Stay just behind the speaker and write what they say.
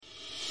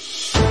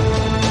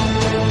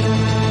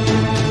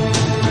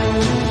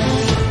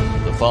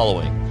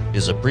following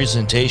is a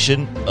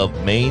presentation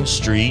of Main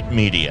Street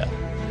Media,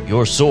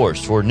 your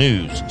source for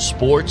news,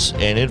 sports,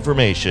 and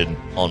information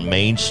on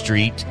Main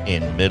Street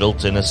in Middle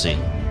Tennessee.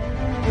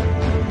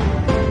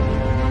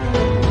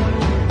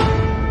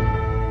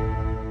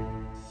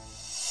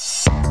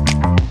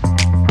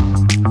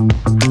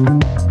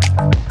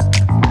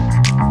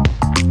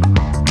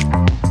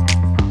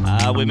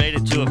 We made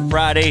it to a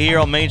Friday here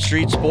on Main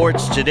Street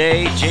Sports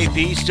today.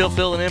 JP still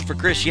filling in for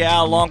Chris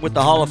Yao, along with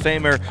the Hall of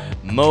Famer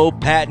Mo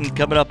Patton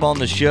coming up on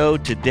the show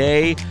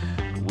today.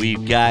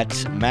 We've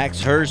got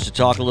Max Hurst to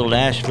talk a little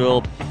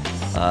Nashville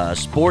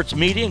sports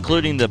media,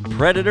 including the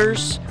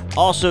Predators.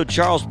 Also,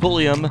 Charles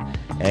Pulliam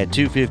at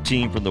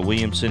 2:15 from the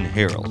Williamson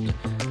Herald.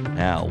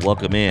 Now,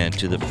 welcome in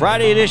to the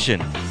Friday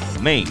edition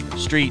of Main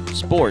Street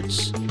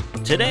Sports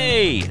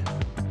today.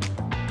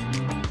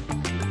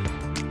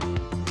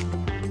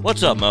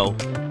 What's up, Mo?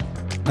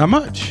 Not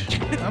much.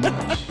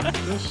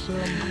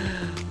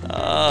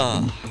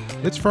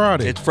 It's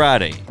Friday. It's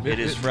Friday. It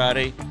is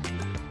Friday.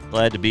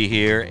 Glad to be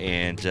here,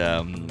 and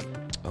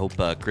hope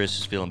Chris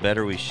is feeling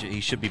better. He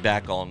should be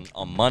back on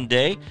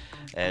Monday,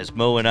 as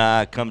Mo and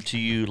I come to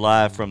you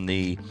live from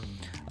the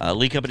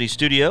Lee Company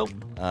studio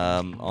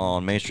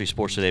on Main Street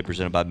Sports Today,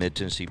 presented by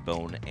Mid-Tennessee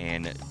Bone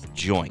and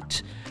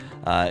Joint.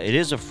 It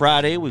is a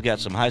Friday. We've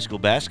got some high school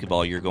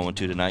basketball you're going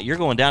to tonight. You're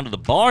going down to the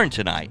barn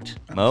tonight,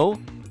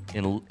 Mo,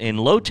 in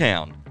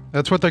Lowtown.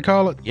 That's what they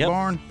call it? Yep,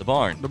 The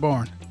barn? The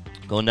barn.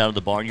 Going down to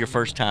the barn. Your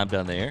first time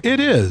down there. It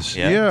is,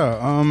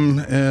 yeah.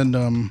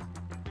 And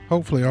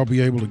hopefully I'll be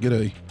able to get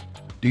a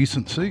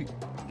decent seat,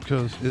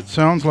 because it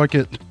sounds like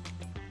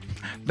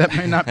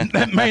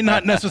that may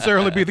not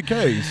necessarily be the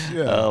case.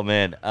 Yeah. Oh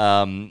man,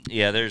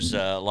 there's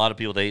a lot of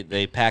people.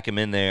 They pack them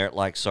in there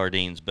like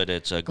sardines, but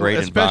it's a great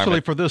especially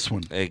environment. for this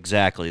one.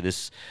 Exactly.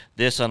 This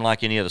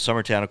unlike any other.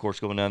 Summertown, of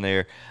course, going down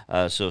there.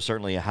 So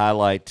certainly a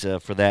highlight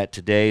for that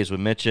today. As we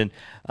mentioned,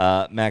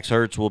 Max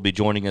Hurst will be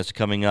joining us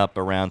coming up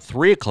around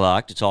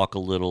 3:00 to talk a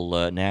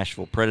little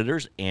Nashville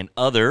Predators and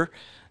other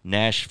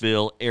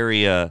Nashville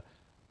area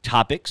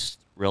topics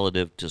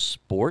relative to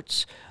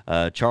sports.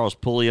 Charles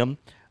Pulliam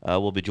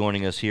will be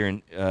joining us here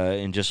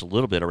in just a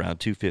little bit, around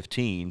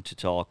 2:15, to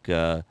talk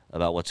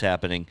about what's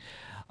happening,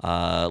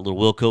 little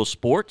Wilco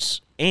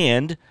sports.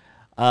 And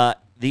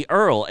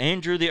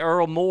Andrew the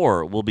Earl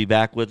Moore will be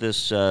back with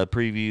us,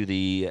 preview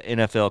the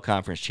NFL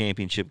Conference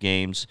Championship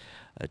games,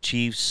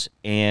 Chiefs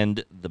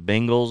and the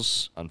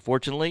Bengals,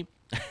 unfortunately.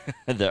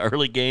 The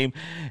early game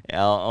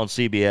on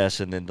CBS,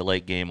 and then the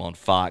late game on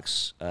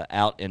Fox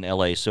out in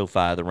L.A.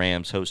 SoFi, the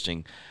Rams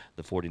hosting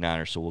the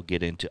 49ers. So we'll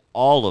get into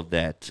all of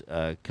that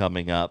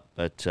coming up.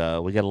 But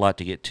we got a lot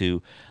to get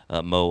to,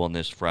 Mo, on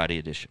this Friday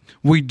edition.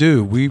 We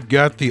do. We've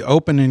got the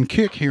opening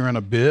kick here in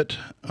a bit,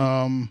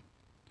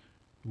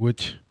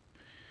 which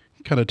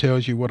kind of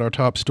tells you what our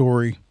top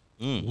story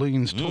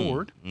leans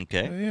toward.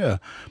 Okay. Yeah.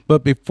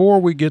 But before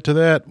we get to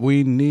that,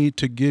 we need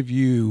to give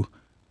you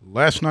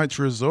last night's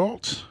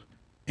results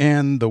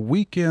and the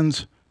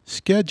weekend's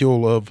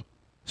schedule of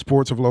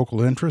sports of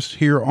local interest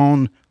here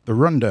on The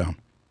Rundown.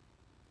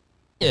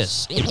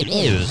 This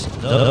is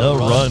The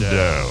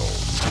Rundown.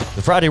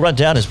 The Friday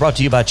Rundown is brought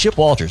to you by Chip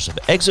Walters of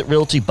Exit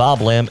Realty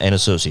Bob Lamb &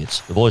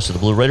 Associates. The voice of the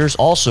Blue Raiders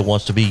also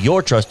wants to be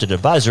your trusted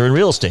advisor in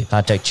real estate.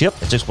 Contact Chip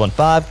at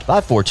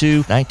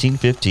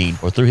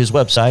 615-542-1915 or through his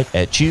website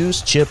at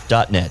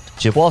choosechip.net.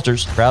 Chip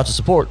Walters, proud to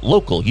support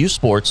local youth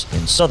sports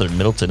in southern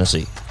Middle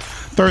Tennessee.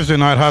 Thursday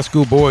night high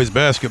school boys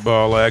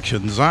basketball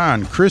action.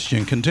 Zion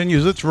Christian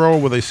continues its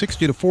roll with a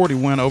 60-40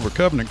 win over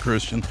Covenant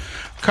Christian.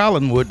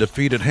 Collinwood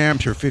defeated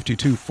Hampshire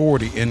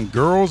 52-40. In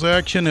girls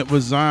action, it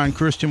was Zion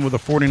Christian with a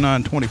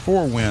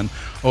 49-24 win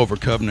over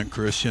Covenant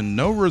Christian.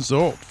 No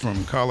result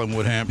from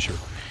Collinwood, Hampshire.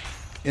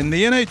 In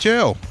the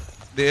NHL,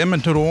 the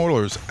Edmonton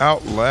Oilers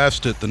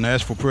outlasted the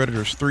Nashville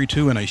Predators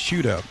 3-2 in a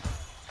shootout.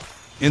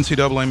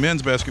 NCAA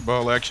men's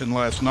basketball action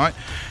last night.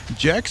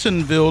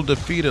 Jacksonville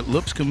defeated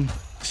Lipscomb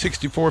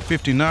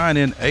 64-59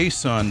 in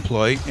ASUN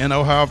play. In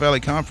Ohio Valley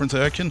Conference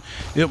action,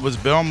 it was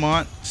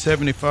Belmont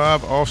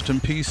 75, Austin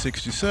Peay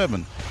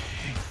 67.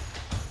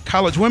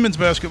 College women's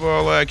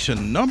basketball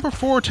action. Number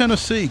 4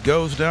 Tennessee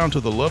goes down to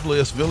the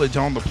loveliest village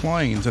on the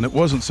plains, and it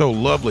wasn't so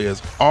lovely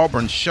as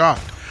Auburn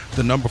shocked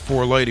the number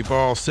 4 Lady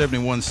Vols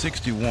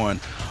 71-61.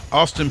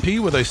 Austin Peay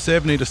with a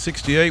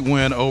 70-68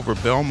 win over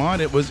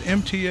Belmont. It was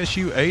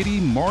MTSU 80,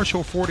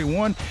 Marshall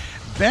 41.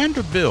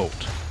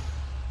 Vanderbilt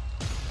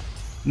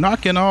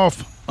knocking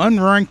off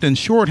unranked and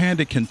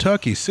shorthanded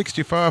Kentucky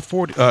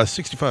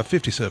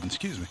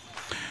 65-57.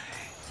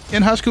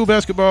 In high school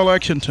basketball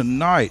action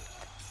tonight,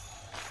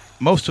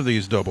 most of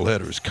these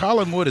doubleheaders.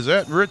 Collinwood is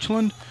at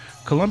Richland.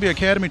 Columbia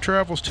Academy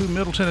travels to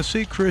Middle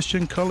Tennessee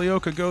Christian.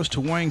 Culleoka goes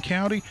to Wayne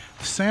County.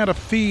 Santa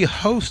Fe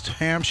hosts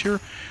Hampshire.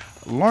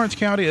 Lawrence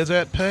County is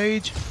at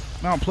Page.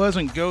 Mount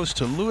Pleasant goes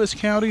to Lewis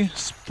County.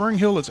 Spring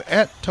Hill is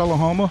at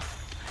Tullahoma.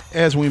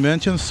 As we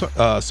mentioned,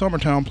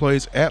 Summertown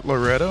plays at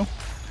Loretto.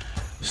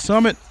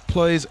 Summit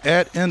plays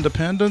at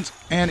Independence.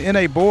 And in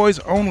a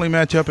boys-only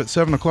matchup at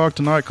 7 o'clock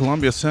tonight,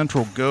 Columbia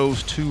Central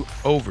goes to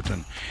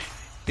Overton.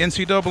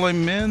 NCAA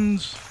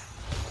men's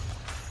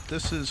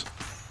This is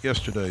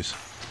yesterday's.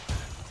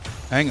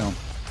 Hang on.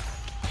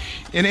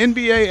 In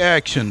NBA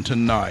action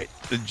tonight,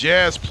 the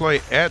Jazz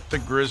play at the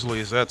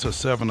Grizzlies. That's a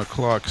 7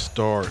 o'clock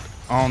start.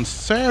 On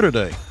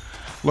Saturday,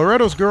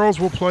 Loretto's girls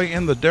will play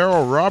in the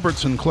Darrell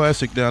Robertson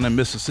Classic down in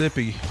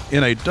Mississippi.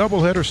 In a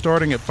doubleheader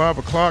starting at 5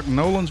 o'clock,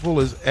 Nolensville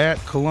is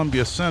at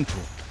Columbia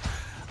Central.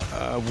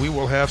 We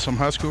will have some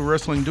high school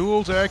wrestling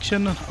duels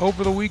action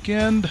over the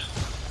weekend.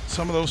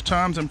 Some of those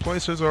times and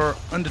places are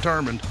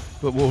undetermined,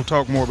 but we'll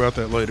talk more about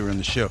that later in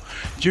the show.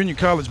 Junior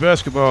college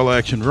basketball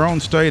action. Roane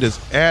State is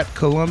at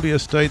Columbia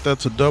State.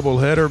 That's a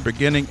doubleheader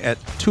beginning at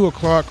 2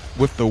 o'clock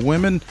with the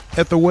women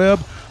at the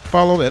Webb,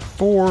 followed at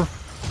 4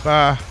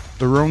 by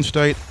the Roane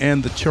State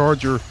and the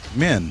Charger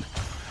men.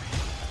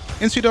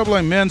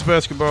 NCAA men's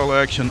basketball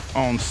action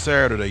on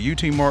Saturday.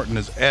 UT Martin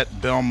is at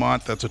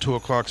Belmont. That's a 2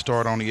 o'clock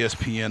start on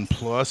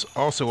ESPN+.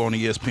 Also on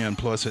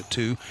ESPN+ at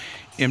 2.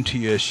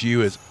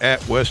 MTSU is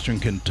at Western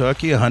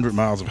Kentucky. 100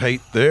 miles of hate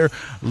there.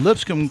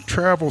 Lipscomb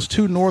travels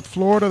to North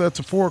Florida. That's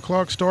a 4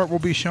 o'clock start. Will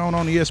be shown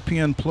on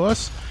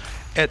ESPN+.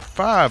 At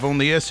 5 on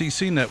the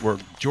SEC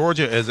Network,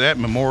 Georgia is at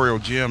Memorial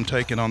Gym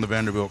taking on the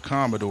Vanderbilt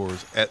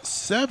Commodores. At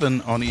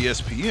 7 on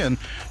ESPN,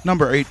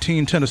 number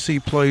 18 Tennessee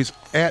plays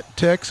at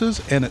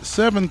Texas. And at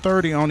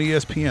 7:30 on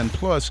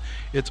ESPN+,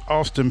 it's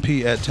Austin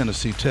Peay at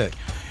Tennessee Tech.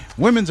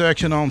 Women's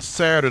action on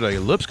Saturday.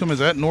 Lipscomb is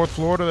at North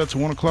Florida. That's a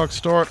 1 o'clock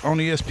start on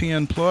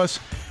ESPN+.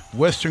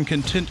 Western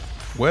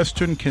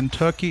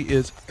Kentucky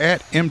is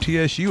at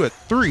MTSU at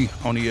 3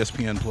 on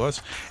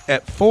ESPN+.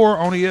 At 4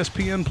 on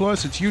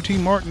ESPN+, it's UT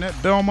Martin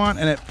at Belmont.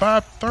 And at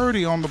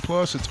 5:30 on the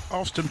Plus, it's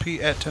Austin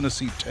Peay at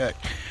Tennessee Tech.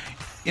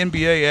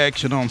 NBA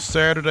action on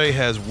Saturday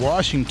has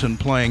Washington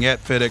playing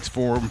at FedEx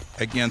Forum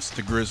against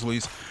the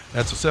Grizzlies.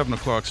 That's a 7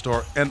 o'clock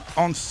start. And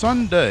on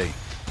Sunday,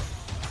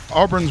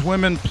 Auburn's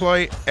women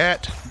play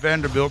at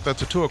Vanderbilt.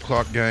 That's a 2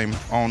 o'clock game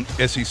on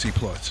SEC+.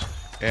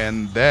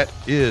 And that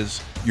is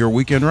your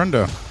weekend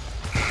rundown.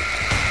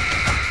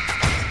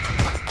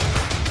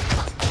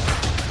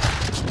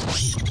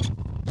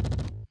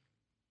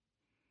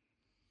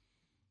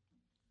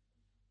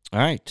 All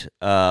right.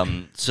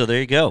 So there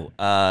you go.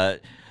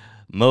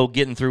 Mo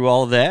getting through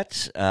all of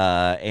that,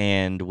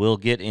 and we'll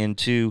get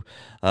into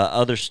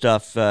other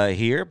stuff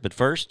here. But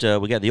first,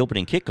 we got the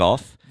opening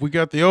kickoff. We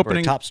got the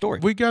opening top story.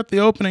 We got the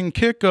opening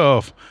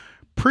kickoff.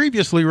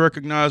 Previously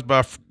recognized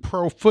by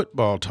Pro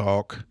Football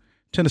Talk,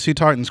 Tennessee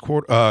Titans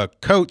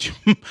coach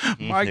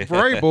Mike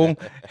Vrabel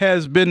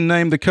has been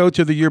named the Coach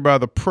of the Year by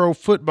the Pro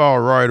Football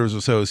Writers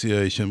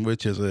Association,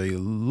 which is a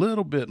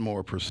little bit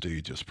more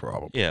prestigious,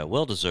 probably. Yeah,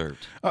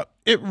 well-deserved.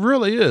 It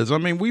really is. I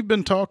mean, we've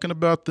been talking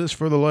about this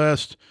for the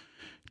last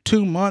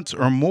 2 months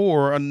or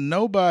more, and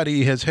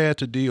nobody has had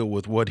to deal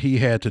with what he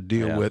had to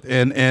deal with.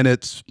 And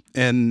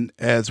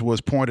as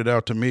was pointed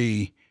out to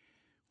me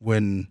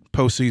when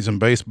postseason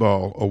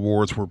baseball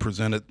awards were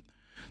presented,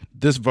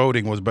 this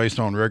voting was based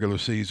on regular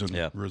season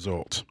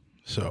results.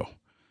 So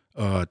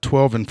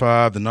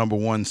 12-5, the number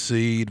 1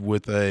 seed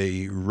with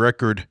a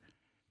record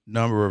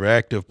number of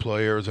active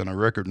players and a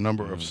record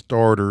number of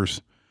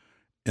starters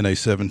in a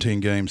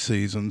 17-game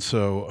season.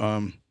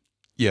 So,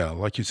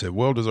 like you said,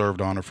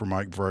 well-deserved honor for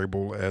Mike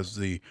Vrabel, as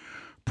the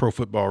Pro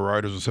Football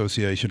Writers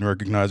Association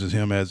recognizes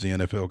him as the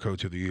NFL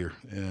Coach of the Year,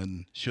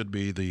 and should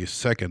be the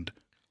second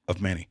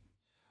of many.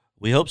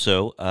 We hope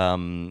so.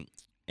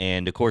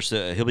 And, of course,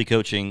 he'll be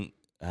coaching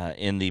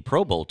in the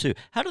Pro Bowl, too.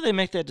 How do they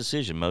make that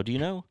decision, Mo? Do you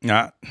know?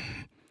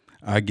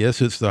 I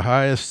guess it's the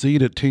highest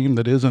seeded team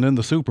that isn't in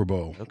the Super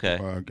Bowl. Okay.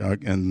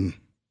 And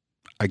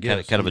I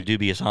guess kind of a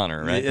dubious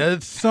honor, right?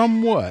 It's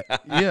somewhat,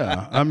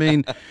 yeah. I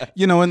mean,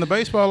 in the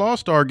Baseball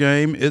All-Star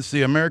Game, it's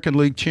the American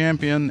League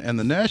champion and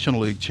the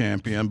National League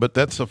champion, but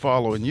that's the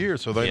following year,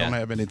 so they don't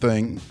have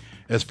anything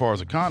as far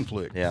as a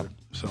conflict. Yeah.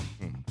 So,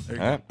 there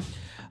you All go. right.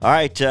 All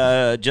right,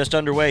 just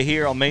underway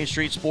here on Main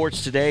Street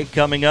Sports today.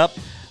 Coming up,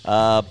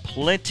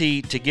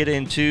 plenty to get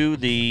into.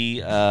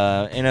 The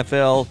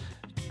NFL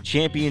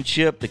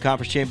championship, the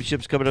conference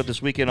championships coming up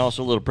this weekend.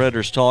 Also a little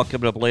Predators talk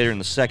coming up later in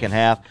the second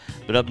half.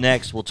 But up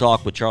next, we'll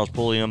talk with Charles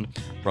Pulliam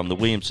from the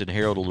Williamson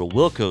Herald, a little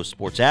Wilco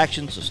Sports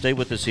Action. So stay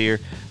with us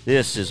here.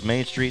 This is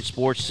Main Street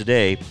Sports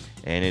Today,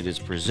 and it is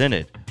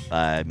presented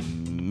by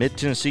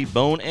Mid-Tennessee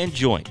Bone and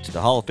Joint,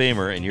 the Hall of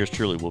Famer, and yours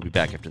truly. We'll be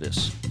back after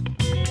this.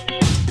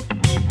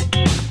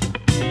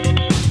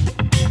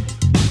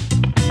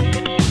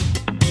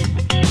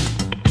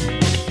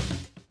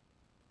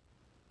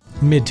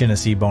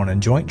 Mid-Tennessee Bone and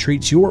Joint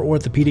treats your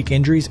orthopedic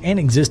injuries and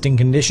existing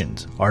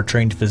conditions. Our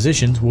trained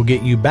physicians will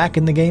get you back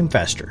in the game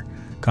faster.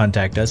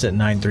 Contact us at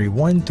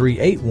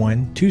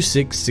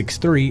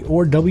 931-381-2663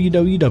 or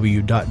www.mtbj.net.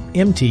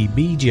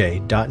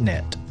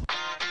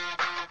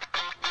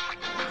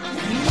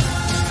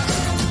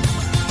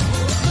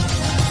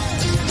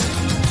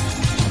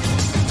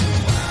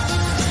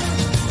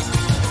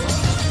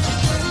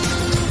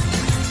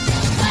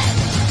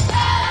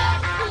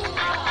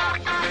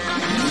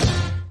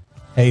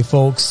 Hey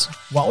folks,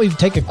 while we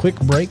take a quick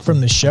break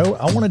from the show,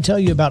 I want to tell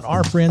you about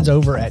our friends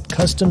over at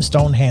Custom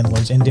Stone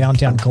Handlers in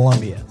downtown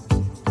Columbia.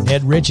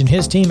 Ned Rich and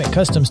his team at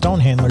Custom Stone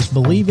Handlers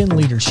believe in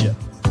leadership.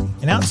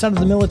 And outside of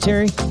the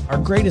military, our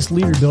greatest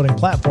leader building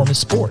platform is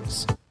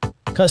sports.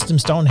 Custom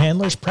Stone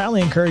Handlers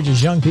proudly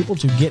encourages young people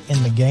to get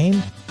in the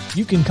game.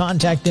 You can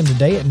contact them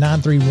today at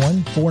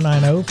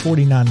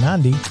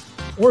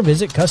 931-490-4990 or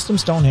visit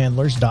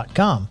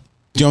CustomStonehandlers.com.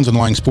 Jones &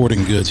 Lang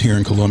Sporting Goods here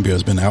in Columbia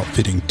has been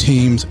outfitting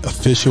teams,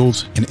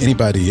 officials, and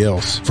anybody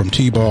else from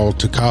T-ball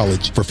to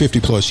college for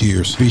 50-plus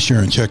years. Be sure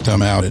and check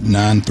them out at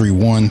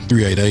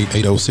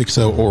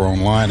 931-388-8060 or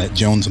online at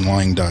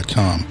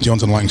jonesandlang.com.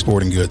 Jones & Lang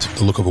Sporting Goods,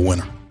 the look of a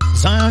winner.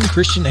 Zion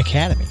Christian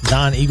Academy,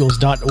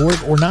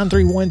 ZionEagles.org or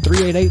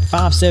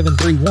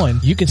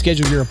 931-388-5731. You can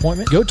schedule your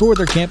appointment. Go tour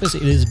their campus.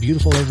 It is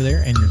beautiful over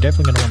there, and you're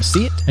definitely going to want to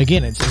see it.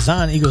 Again, it's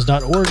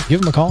ZionEagles.org.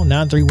 Give them a call,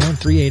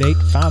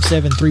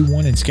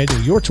 931-388-5731, and schedule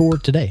your tour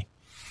today.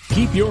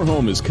 Keep your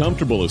home as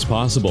comfortable as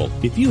possible.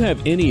 If you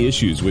have any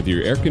issues with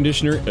your air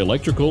conditioner,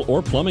 electrical,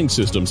 or plumbing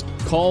systems,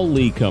 call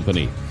Lee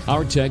Company.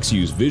 Our techs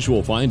use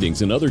visual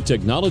findings and other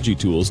technology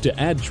tools to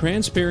add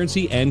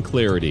transparency and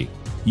clarity.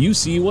 You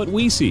see what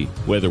we see,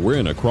 whether we're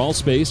in a crawl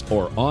space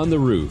or on the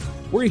roof.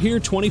 We're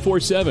here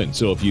 24/7,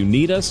 so if you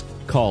need us,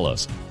 call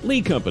us.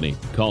 Lee Company.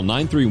 Call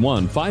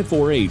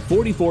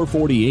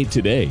 931-548-4448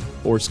 today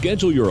or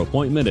schedule your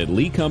appointment at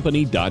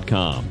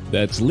leecompany.com.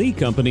 That's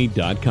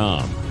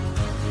leecompany.com.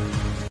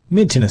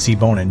 Mid-Tennessee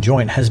Bone &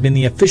 Joint has been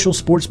the official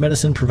sports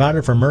medicine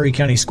provider for Maury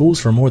County Schools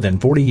for more than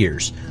 40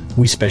 years.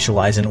 We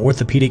specialize in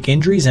orthopedic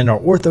injuries, and our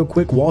Ortho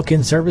Quick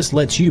walk-in service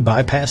lets you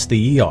bypass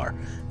the ER.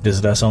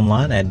 Visit us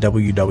online at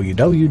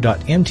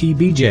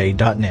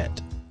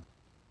www.mtbj.net.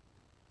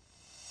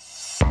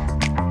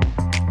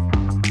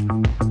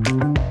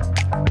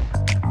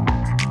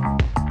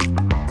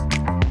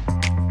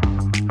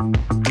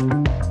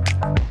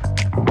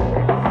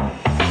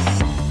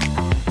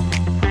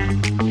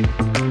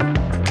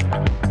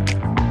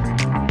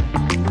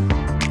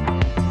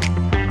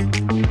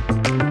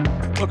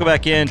 Welcome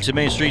back into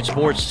Main Street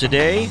Sports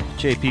today.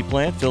 JP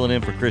Plant filling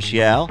in for Chris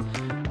Yao.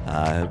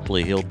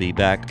 Hopefully he'll be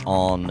back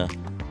on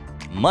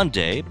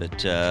Monday,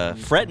 but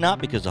fret not,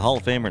 because the Hall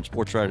of Famer and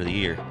Sports Writer of the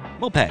Year,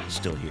 Mopat, is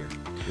still here.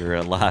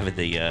 You're live at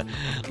the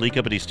Lee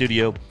Company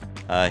studio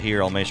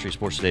here on Main Street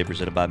Sports today,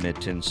 presented by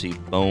Mid-Tennessee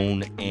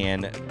Bone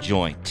and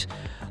Joint.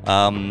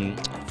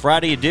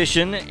 Friday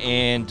edition,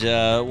 and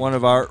one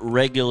of our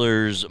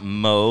regulars,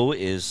 Mo,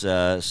 is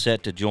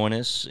set to join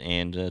us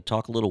and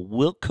talk a little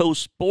Wilco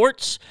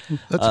sports.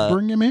 Let's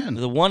bring him in.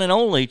 The one and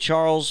only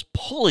Charles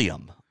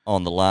Pulliam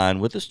on the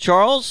line with us.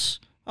 Charles,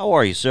 how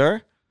are you,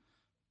 sir?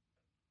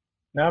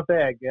 Not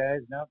bad, guys.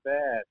 Not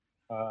bad.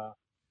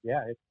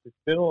 Yeah, it's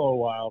been a little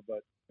while,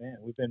 but man,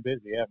 we've been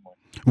busy, haven't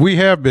we? We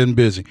have been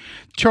busy.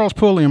 Charles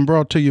Pulliam,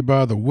 brought to you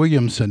by the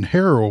Williamson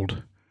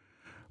Herald.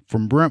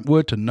 From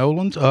Brentwood to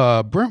Nolans,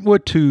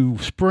 Brentwood to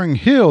Spring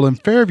Hill,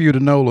 and Fairview to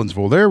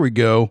Nolensville. There we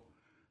go.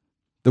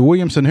 The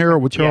Williamson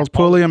Herald with Charles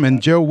Pulliam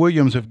and Joe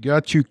Williams have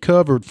got you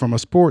covered from a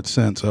sports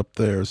sense up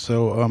there.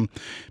 So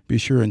be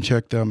sure and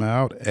check them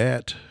out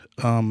at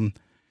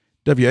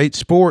W8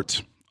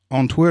 Sports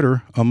on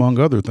Twitter, among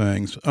other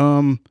things.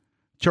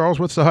 Charles,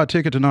 what's the hot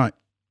ticket tonight?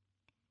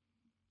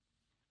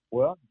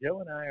 Well, Joe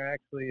and I are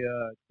actually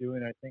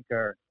doing, I think,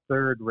 our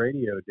third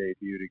radio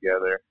debut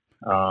together.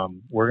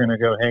 We're going to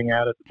go hang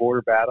out at the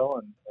Border Battle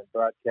and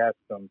broadcast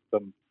some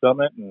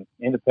Summit and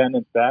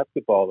Independence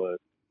basketball, the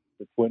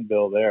twin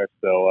bill there.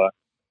 So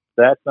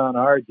that's on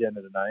our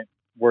agenda tonight.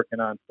 Working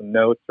on some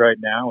notes right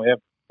now. We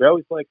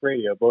always like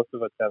radio. Both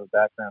of us have a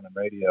background in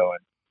radio, and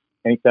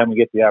anytime we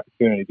get the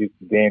opportunity to do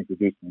some games, we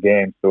do some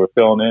games. So we're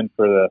filling in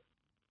for the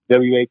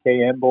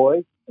WAKM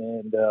boys,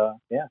 and going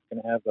to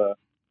have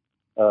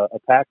a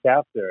packed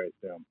house there, I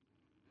assume.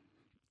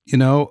 You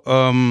know,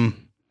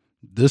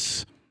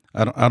 this.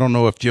 I don't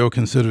know if Joe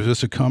considers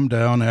this a come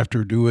down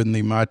after doing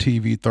the My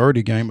TV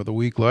 30 game of the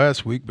week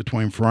last week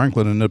between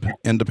Franklin and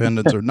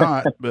Independence or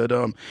not, but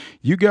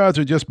you guys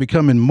are just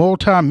becoming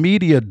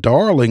multimedia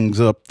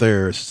darlings up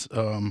there.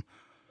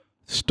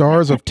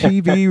 Stars of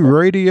TV,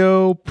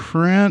 radio,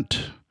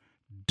 print,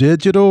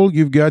 digital.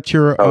 You've got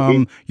your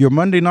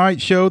Monday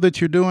night show that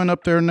you're doing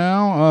up there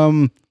now.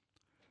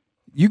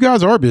 You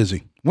guys are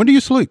busy. When do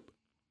you sleep?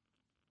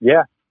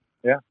 Yeah.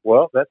 Yeah,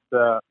 well, that's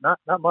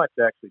not much,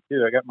 actually,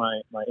 too. I got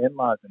my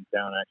in-laws in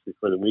town, actually,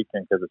 for the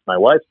weekend because it's my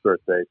wife's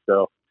birthday.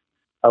 So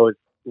I was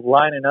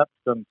lining up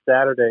some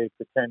Saturday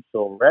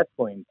potential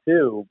wrestling,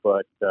 too,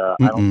 but I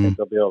don't think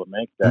I'll be able to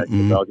make that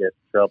because I'll get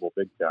in trouble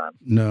big time.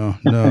 No.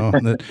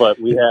 But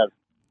we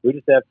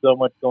just have so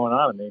much going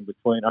on. I mean,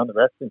 between on the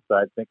wrestling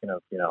side, thinking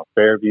of,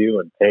 Fairview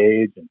and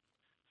Page and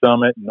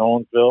Summit and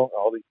Nolensville,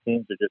 all these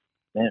teams are just,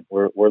 man,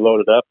 we're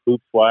loaded up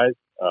hoops-wise.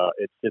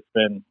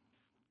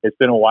 It's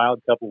been a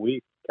wild couple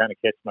weeks, kind of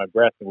catch my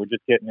breath, and we're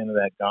just getting into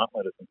that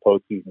gauntlet of some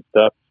postseason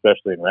stuff,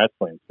 especially in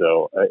wrestling.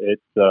 So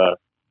it's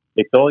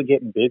only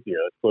getting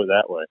busier. Let's put it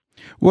that way.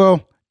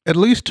 Well, at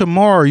least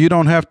tomorrow you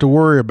don't have to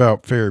worry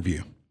about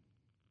Fairview.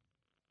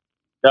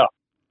 No.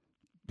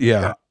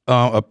 Yeah.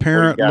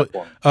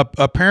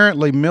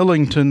 Apparently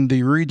Millington,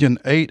 the Region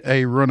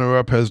 8A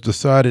runner-up, has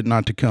decided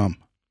not to come.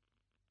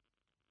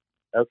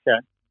 Okay.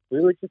 we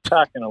were just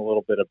talking a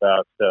little bit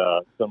about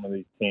some of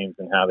these teams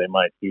and how they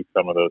might do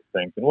some of those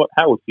things, and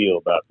how we feel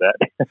about that.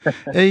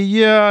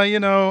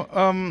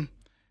 Yeah,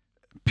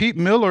 Pete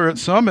Miller at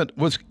Summit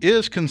was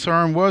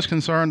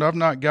concerned. I've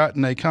not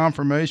gotten a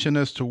confirmation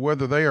as to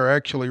whether they are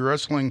actually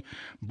wrestling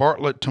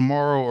Bartlett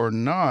tomorrow or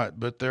not,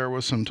 but there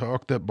was some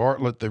talk that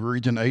Bartlett, the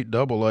Region 8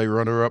 AA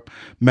runner-up,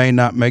 may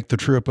not make the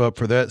trip up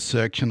for that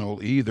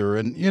sectional either.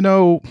 And,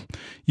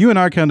 you and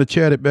I kind of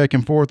chatted back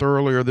and forth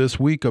earlier this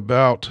week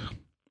about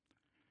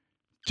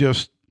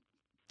just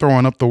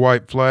throwing up the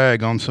white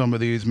flag on some of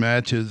these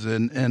matches,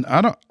 and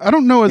I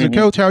don't know as a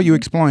coach how you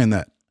explain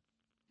that.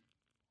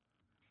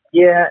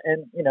 Yeah,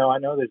 and I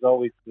know there's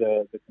always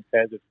the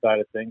competitive side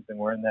of things, and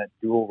we're in that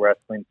dual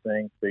wrestling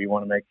thing, so you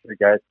want to make sure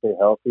guys stay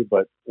healthy.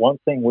 But one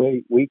thing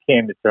we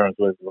came to terms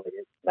with was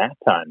it's mat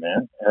time,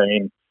 man. I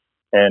mean,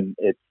 and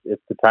it's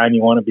the time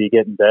you want to be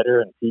getting better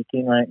and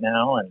peaking right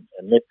now, and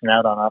missing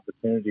out on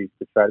opportunities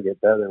to try to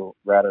get better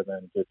rather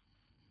than just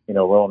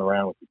rolling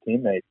around with your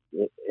teammates.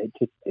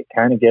 It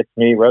kind of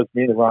rubs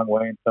me the wrong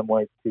way in some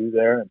ways too.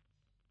 There, and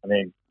I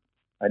mean,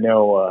 I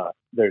know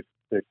there's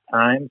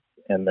times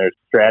and there's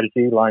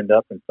strategy lined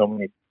up in so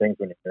many things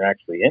when you're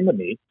actually in the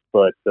meet,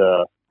 but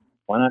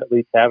why not at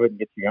least have it and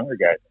get your younger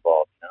guys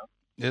involved?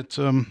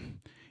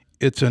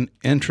 It's an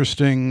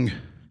interesting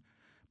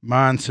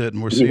mindset,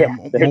 and we're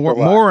seeing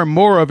more and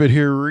more of it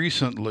here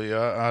recently.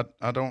 I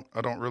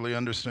don't really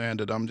understand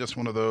it. I'm just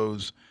one of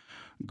those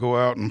go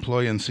out and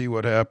play and see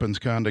what happens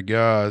kind of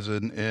guys,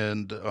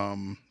 and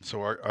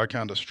so I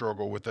kind of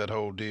struggle with that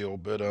whole deal.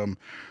 But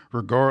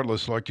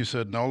regardless, like you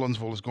said,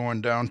 Nolensville is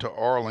going down to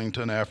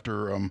Arlington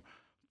after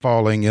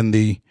falling in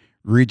the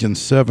Region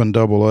 7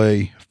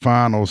 AA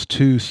Finals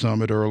 2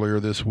 Summit earlier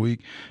this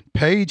week.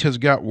 Page has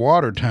got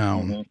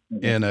Watertown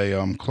in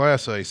a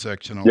Class A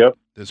sectional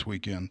this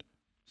weekend.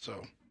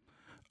 So,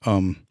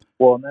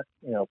 well, and that's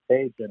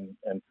Page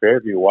and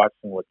Fairview,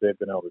 watching what they've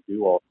been able to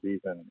do all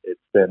season. It's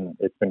been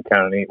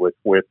kind of neat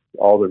with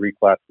all the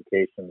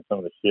reclassification, some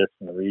of the shifts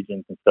in the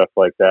regions and stuff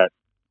like that.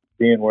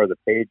 Seeing where the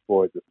Page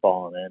boys have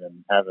fallen in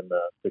and having the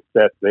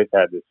success they've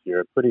had this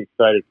year. Pretty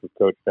excited for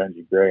Coach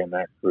Benji Gray and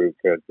that crew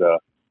because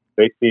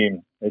they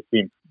seem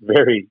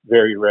very,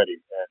 very ready.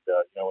 And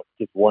it's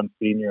just one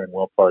senior and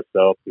Will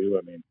Parcell too.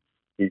 I mean,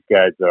 these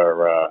guys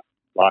are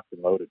locked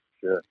and loaded.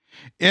 Sure.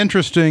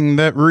 Interesting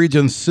that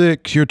Region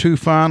 6, your two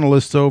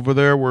finalists over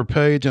there were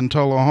Page and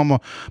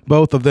Tullahoma,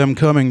 both of them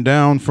coming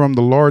down from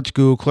the large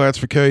school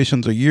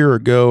classifications a year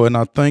ago, and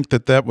I think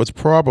that was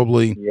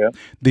probably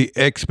the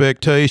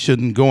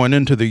expectation going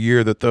into the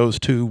year that those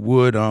two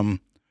would, I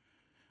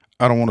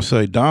don't want to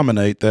say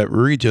dominate that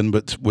region,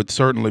 but would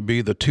certainly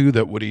be the two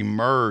that would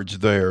emerge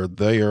there.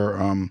 They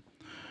are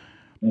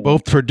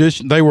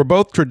they were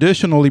both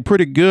traditionally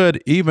pretty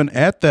good even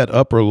at that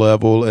upper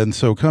level, and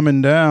so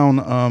coming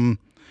down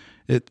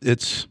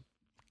it's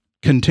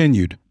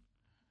continued.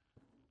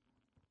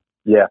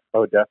 Yeah,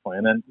 oh definitely.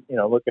 And then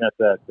looking at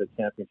the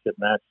championship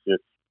match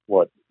just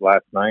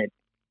last night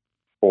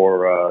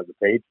for the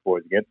Page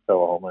boys against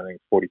Tullahoma, I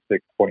think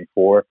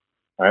 46-24.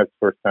 That's the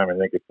first time I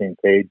think I've seen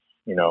Page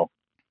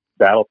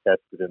battle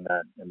tested in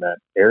that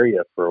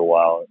area for a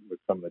while with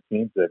some of the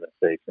teams they've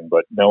been facing.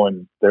 But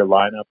knowing their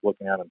lineup,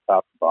 looking at them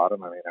top to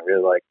bottom, I mean, I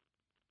really like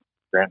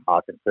Grant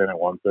Hawkinson at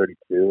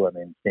 132. I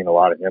mean, seen a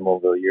lot of him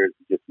over the years,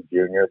 just a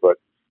junior, but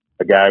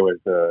a guy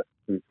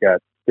who's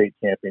got state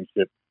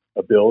championship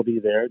ability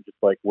there, just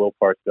like Will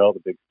Parcell, the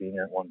big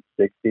senior at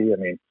 160. I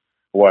mean,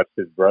 I watched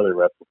his brother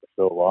wrestle for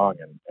so long,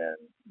 and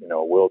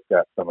Will's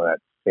got some of that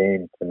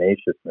same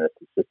tenaciousness.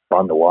 It's just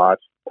fun to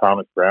watch.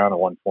 Thomas Brown, a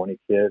 120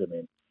 kid. I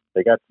mean,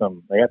 they got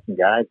some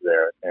guys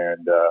there,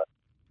 and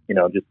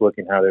just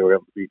looking how they were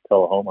able to beat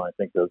Tullahoma, I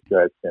think those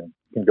guys can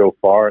go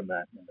far in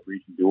the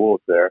region duels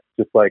there,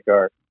 just like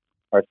our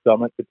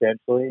Summit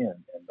potentially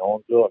and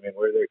Nolensville. I mean,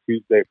 we're there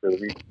Tuesday for the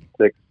Region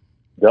 6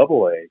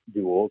 AA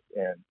duels,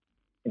 and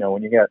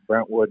when you got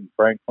Brentwood and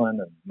Franklin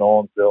and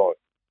Nolensville and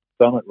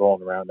Summit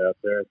rolling around out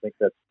there, I think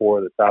that's 4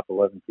 of the top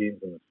 11 teams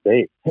in the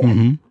state.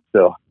 Mm-hmm.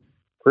 So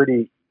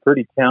pretty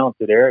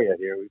talented area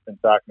here. We've been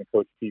talking to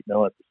Coach Pete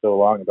Miller for so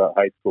long about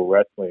high school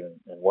wrestling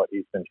and what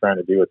he's been trying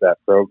to do with that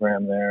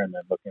program there, and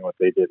then looking at what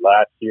they did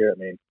last year. I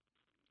mean,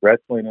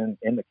 wrestling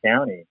in the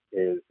county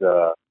is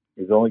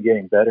only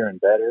getting better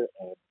and better,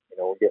 and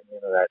we're getting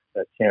into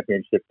that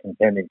championship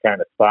contending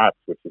kind of spots,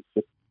 which is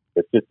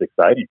just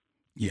exciting.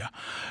 Yeah.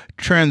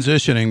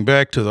 Transitioning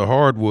back to the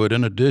hardwood,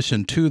 in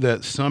addition to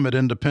that Summit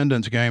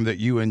Independence game that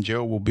you and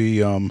Joe will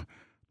be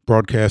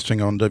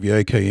broadcasting on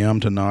WAKM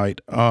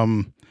tonight,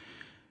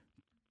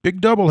 big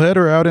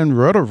doubleheader out in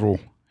Rutherville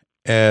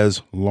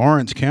as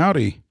Lawrence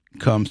County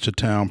comes to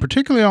town,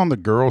 particularly on the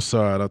girls'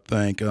 side, I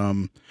think.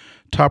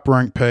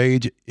 Top-ranked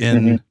Page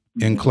in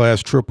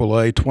Class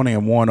AAA,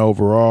 20-1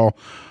 overall.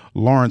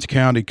 Lawrence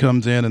County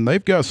comes in, and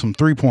they've got some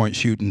three-point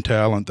shooting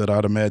talent that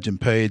I'd imagine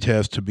Page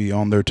has to be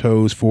on their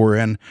toes for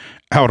and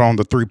out on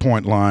the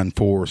three-point line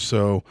for.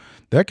 So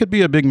that could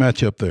be a big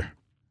matchup there.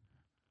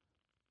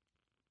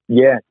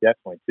 Yeah,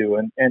 definitely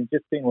too. And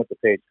just seeing what the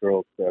Page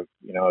girls have,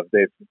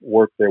 they've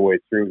worked their way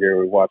through here.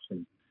 We watched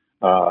them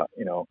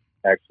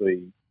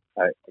Actually,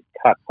 I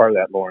caught part of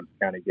that Lawrence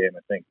County game,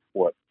 I think,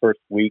 first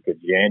week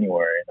of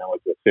January, and that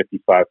was a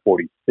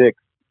 55-46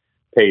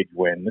 Page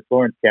win. This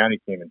Lawrence County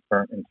team, in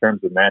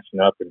terms of matching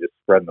up and just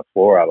spreading the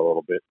floor out a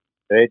little bit,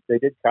 they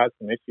did cause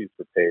some issues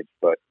for Page,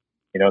 but,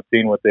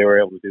 seeing what they were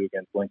able to do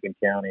against Lincoln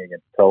County,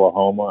 against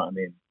Tullahoma, I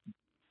mean,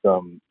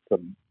 some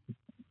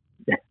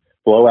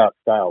blowout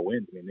style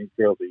wins. I mean, these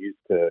girls are used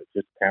to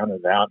just pounding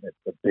it out. It's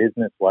a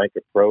business-like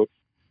approach.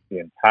 The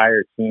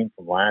entire team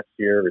from last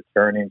year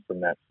returning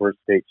from that first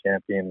state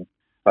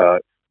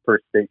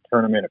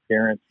tournament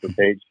appearance for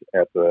Page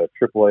at the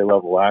AAA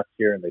level last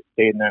year, and they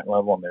stayed in that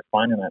level, and they're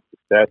finding that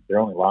success. Their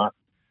only loss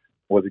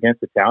was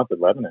against the talented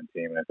Lebanon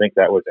team, and I think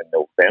that was in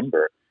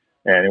November,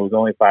 and it was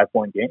only a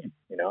 5-point game.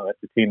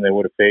 That's the team they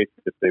would have faced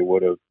if they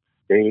would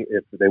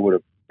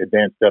have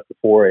advanced up to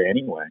 4A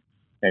anyway.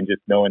 And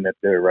just knowing that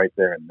they're right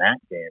there in that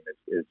game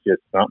is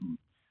just something.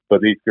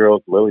 But these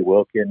girls, Lily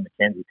Wilkin,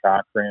 Mackenzie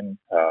Cochran,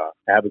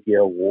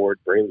 Abigail Ward,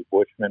 Braylee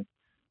Bushman,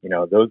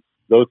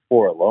 those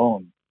four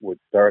alone would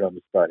start on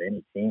just about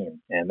any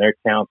team. And they're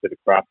talented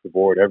across the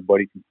board.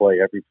 Everybody can play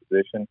every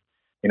position.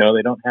 They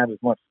don't have as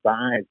much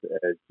size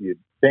as you'd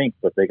think,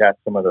 but they got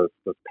some of those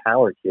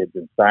power kids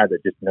inside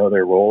that just know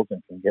their roles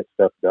and can get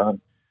stuff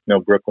done.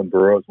 Brooklyn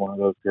Burrow is one of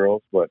those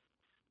girls. But,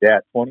 yeah,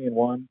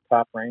 20-1,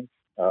 top ranked.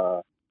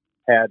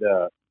 Had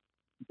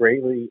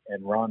Braylee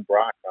and Ron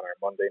Brock on our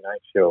Monday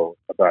night show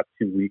about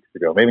 2 weeks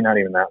ago, maybe not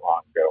even that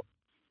long ago.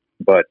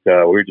 But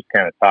we were just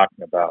kind of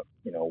talking about,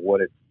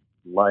 what it's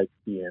like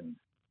being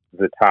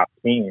the top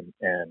team.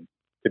 And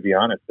to be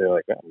honest, they're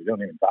like, we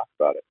don't even talk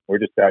about it. We're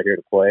just out here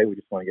to play. We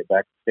just want to get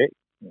back to state.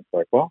 And it's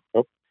like, well,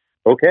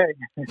 okay.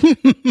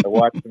 I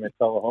watched them at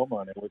Tullahoma,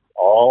 and it was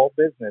all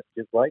business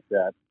just like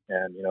that.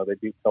 And, they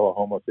beat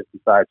Tullahoma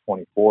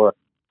 55-24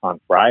 on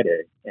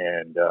Friday.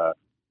 And,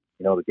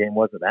 the game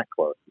wasn't that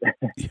close.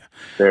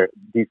 They're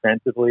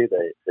defensively,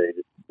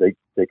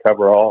 they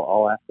cover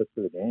all aspects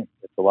of the game.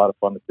 It's a lot of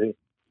fun to see.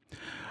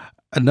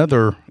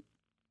 Another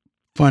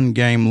fun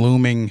game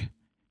looming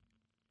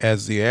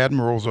as the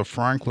Admirals of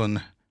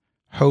Franklin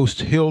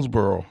host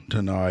Hillsboro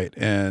tonight,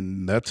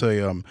 and that's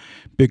a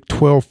Big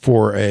 12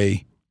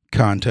 4A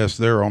contest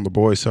there on the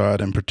boys'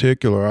 side in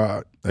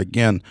particular.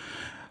 Again,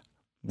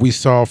 we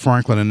saw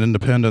Franklin and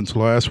Independence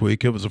last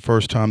week. It was the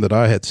first time that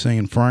I had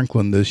seen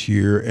Franklin this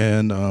year,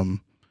 and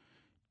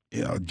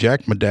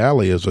Jack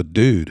Medalley is a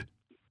dude.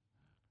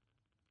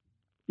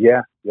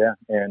 Yeah,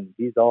 and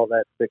he's all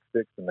that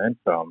 6'6" and then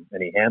some,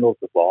 and he handles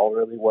the ball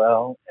really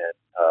well, and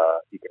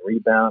he can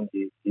rebound.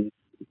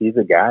 He's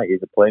a guy.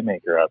 He's a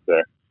playmaker out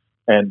there.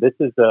 And this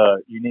is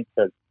unique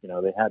because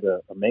they had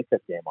a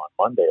makeup game on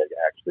Monday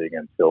actually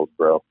against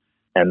Hillsboro,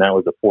 and that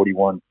was a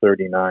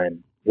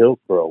 41-39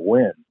 Hillsboro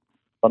win.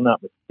 If I'm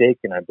not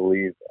mistaken, I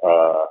believe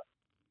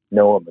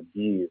Noah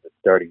McGee, the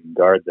starting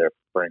guard there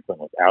for Franklin,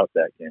 was out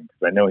that game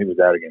because I know he was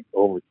out against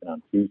Overton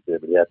on Tuesday,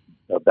 but he had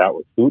a bout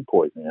with food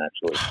poisoning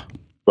actually.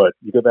 But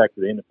you go back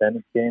to the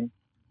Independence game,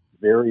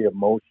 very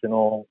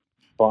emotional,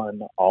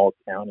 fun,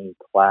 all-county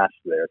clash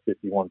there,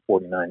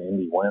 51-49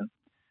 Indy win.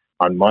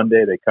 On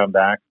Monday, they come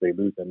back, they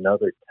lose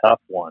another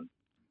tough one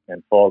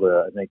and fall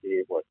to, I think,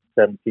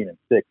 17-6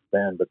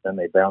 then, but then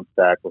they bounce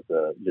back with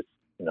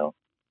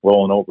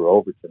rolling over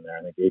Overton there.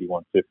 I think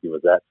 81-50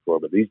 was that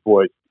score. But these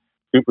boys,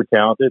 super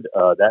talented.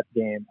 That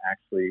game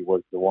actually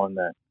was the one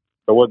that,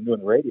 if I wasn't doing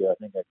the radio, I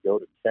think I'd go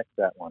to check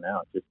that one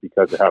out just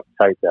because of how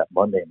tight that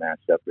Monday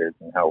matchup is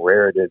and how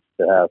rare it is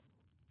to have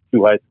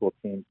two high school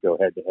teams go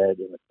head-to-head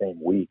in the same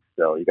week.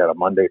 So you got a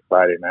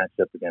Monday-Friday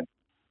matchup against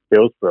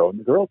Hillsboro. And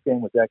the girls'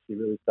 game was actually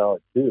really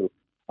solid, too.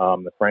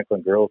 The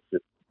Franklin girls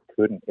just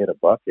couldn't hit a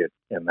bucket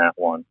in that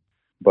one.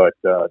 But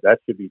that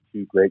should be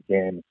two great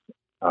games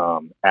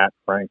at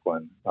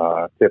Franklin.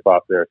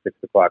 Tip-off there at 6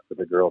 o'clock for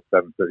the girls,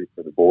 7:30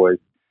 for the boys.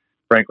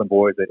 Franklin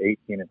boys at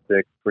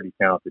 18-6, pretty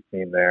talented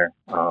team there.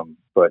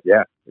 But,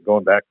 yeah,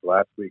 going back to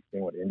last week,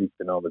 seeing what Indy's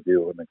been able to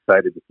do, I'm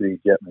excited to see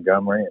Jet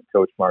Montgomery and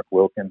Coach Mark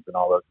Wilkins and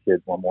all those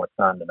kids one more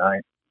time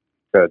tonight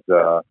because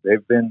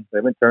they've been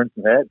turning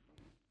some heads.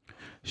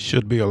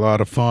 Should be a lot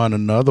of fun.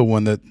 Another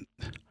one that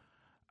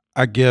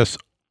I guess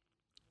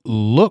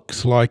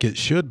looks like it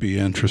should be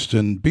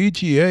interesting.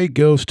 BGA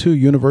goes to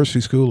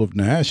University School of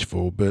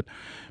Nashville, but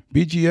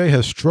BGA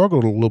has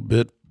struggled a little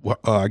bit,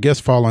 I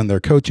guess, following their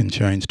coaching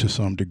change to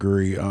some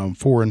degree.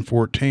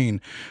 4-14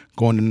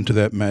 going into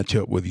that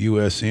matchup with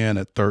USN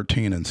at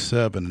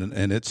 13-7,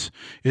 and it's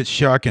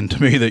shocking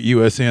to me that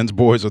USN's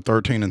boys are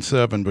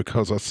 13-7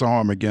 because I saw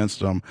them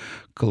against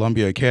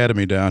Columbia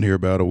Academy down here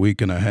about a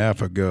week and a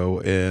half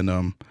ago,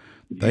 and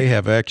they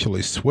have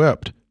actually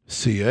swept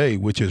CA,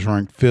 which is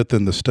ranked 5th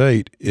in the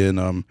state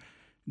in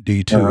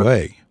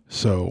D2A.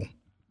 So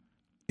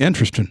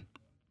interesting.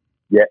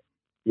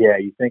 Yeah,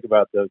 you think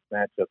about those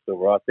matchups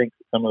overall. I think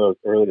some of those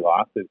early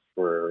losses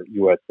for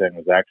USN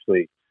was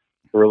actually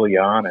early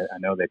on. I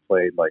know they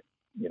played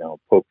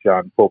Pope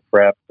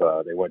Prep.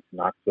 They went to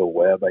Knoxville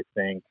Webb, I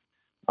think.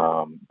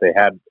 I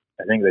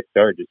think they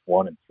started just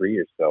 1-3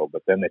 or so,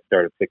 but then they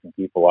started picking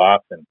people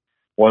off. And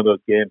one of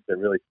those games that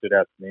really stood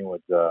out to me was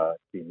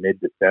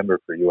mid-December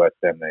for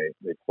USM.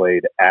 They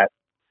played at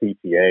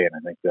CTA, and I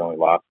think they only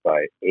lost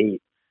by 8,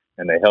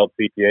 and they held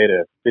CTA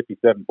to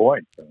 57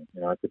 points. And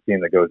it's a team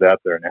that goes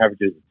out there and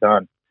averages a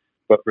ton.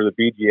 But for the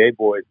BGA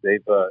boys,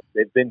 they've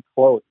been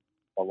close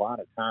a lot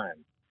of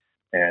times,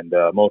 and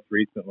most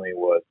recently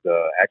was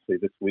actually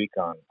this week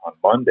on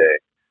Monday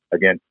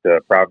against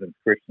Providence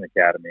Christian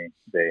Academy.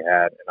 They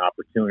had an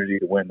opportunity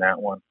to win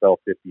that one, fell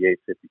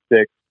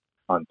 58-56.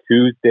 On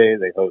Tuesday,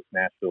 they host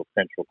Nashville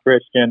Central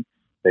Christian.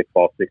 They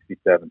fall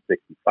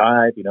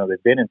 67-65.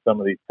 They've been in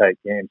some of these tight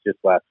games. Just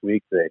last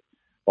week, they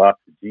lost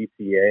to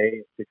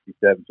GCA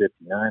 67-59.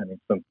 I mean,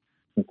 some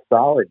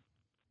solid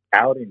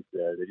outings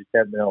there. They just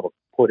haven't been able to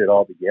put it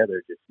all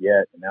together just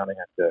yet, and now they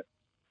have to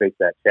face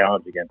that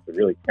challenge against a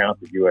really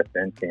talented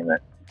USN team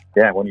that,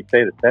 when you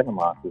say the 7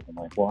 losses, I'm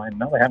like, well, I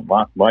know they haven't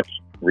lost much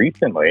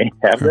recently,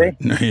 have they?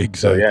 Exactly.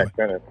 So,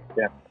 kind of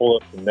pull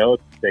up some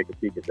notes and take a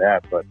peek at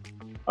that. But,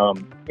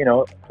 some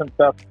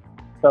tough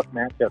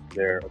matchups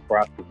there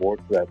across the board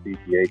for that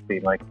BGA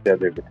team. Like you said,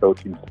 there's a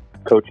coaching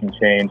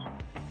change.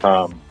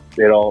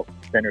 It all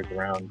centers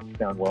around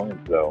Sean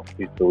Williams, though.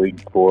 He's the leading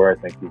scorer.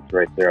 I think he's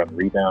right there on the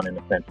rebounding,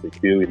 essentially,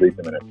 too. He leads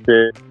them in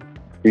assists,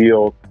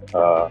 steals.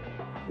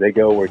 They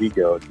go where he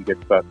goes. He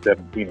gets about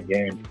 17 a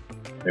game,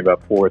 maybe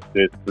about 4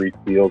 assists, 3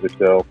 steals or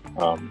so.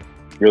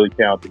 Really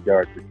talented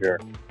guard for sure.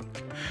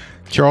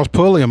 Charles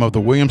Pulliam of the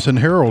Williamson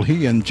Herald,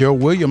 he and Joe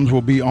Williams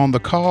will be on the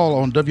call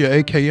on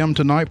WAKM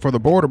tonight for the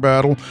Border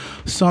Battle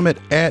Summit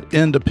at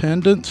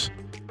Independence.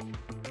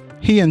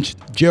 He and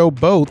Joe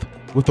both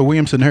with the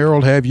Williamson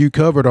Herald have you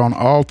covered on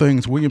all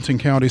things Williamson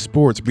County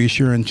sports. Be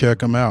sure and check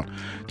them out.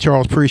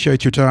 Charles,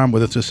 appreciate your time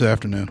with us this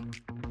afternoon.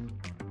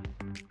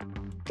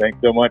 Thanks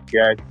so much,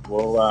 guys.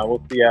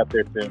 We'll see you out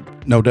there soon.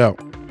 No doubt.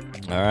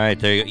 All right,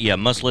 there you go. Yeah,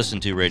 must listen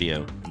to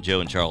radio. Joe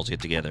and Charles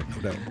get together.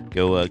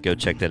 Go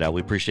check that out.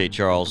 We appreciate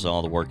Charles and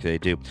all the work they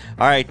do.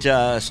 All right,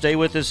 stay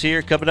with us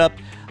here. Coming up,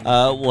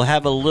 we'll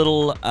have a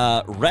little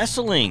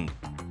wrestling.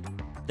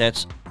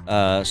 That's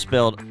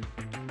spelled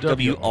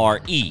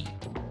W-R-E.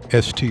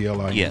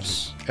 S-T-L-I.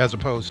 Yes. As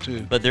opposed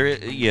to. But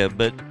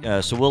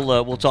so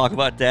we'll talk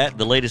about that.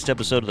 The latest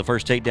episode of The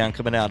First Takedown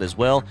coming out as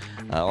well.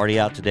 Already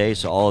out today,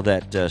 so all of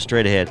that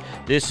straight ahead.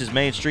 This is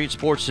Main Street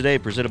Sports Today,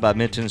 presented by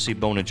Mid-Tennessee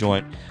Bone and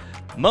Joint.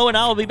 Mo and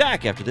I will be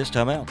back after this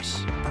timeout.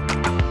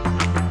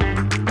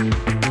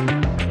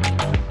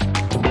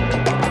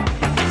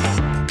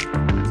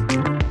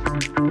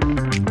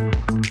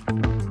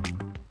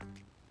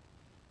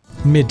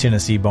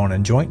 Mid-Tennessee Bone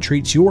and Joint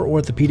treats your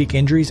orthopedic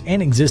injuries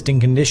and existing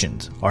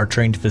conditions. Our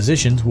trained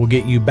physicians will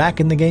get you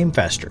back in the game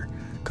faster.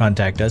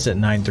 Contact us at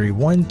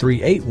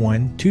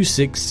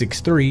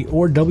 931-381-2663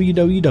 or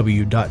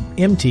www.mtbj.net.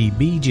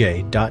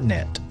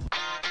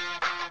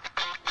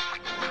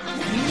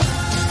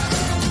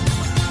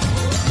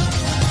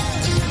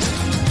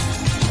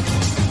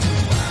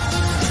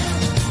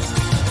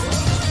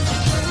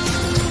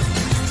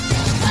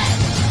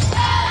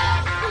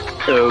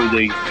 So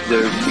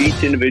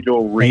each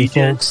individual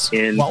region. Hey folks,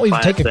 in while we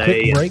take a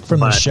quick break from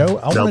the show,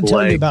 I want to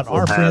tell you about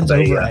our friends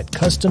over at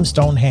Custom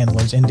Stone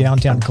Handlers in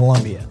downtown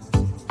Columbia.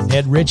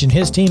 Ed Rich and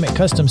his team at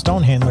Custom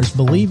Stone Handlers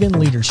believe in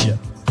leadership.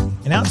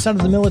 And outside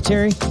of the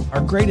military, our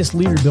greatest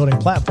leader building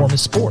platform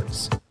is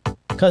sports.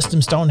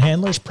 Custom Stone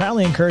Handlers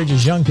proudly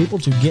encourages young people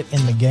to get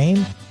in the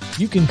game.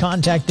 You can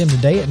contact them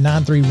today at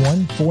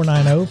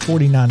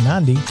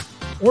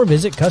 931-490-4990 or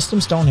visit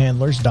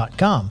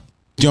CustomStonehandlers.com.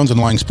 Jones &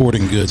 Lang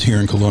Sporting Goods here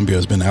in Columbia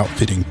has been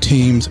outfitting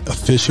teams,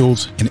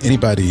 officials, and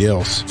anybody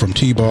else from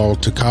T-ball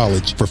to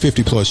college for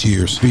 50-plus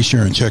years. Be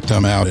sure and check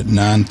them out at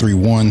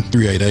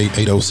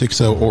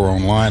 931-388-8060 or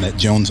online at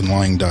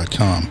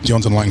jonesandlang.com.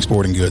 Jones & Lang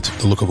Sporting Goods,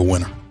 the look of a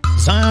winner.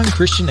 Zion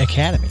Christian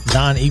Academy,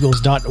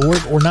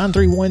 ZionEagles.org or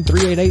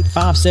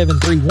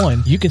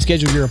 931-388-5731. You can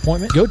schedule your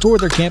appointment. Go tour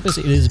their campus.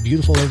 It is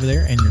beautiful over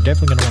there, and you're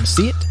definitely going to want to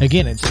see it.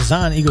 Again, it's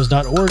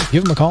ZionEagles.org.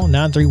 Give them a call,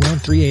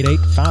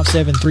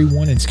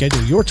 931-388-5731, and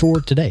schedule your tour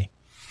today.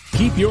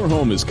 Keep your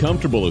home as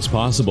comfortable as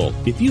possible.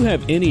 If you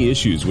have any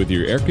issues with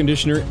your air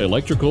conditioner,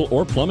 electrical,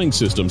 or plumbing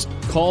systems,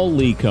 call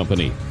Lee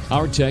Company.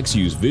 Our techs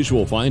use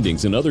visual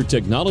findings and other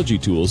technology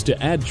tools to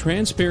add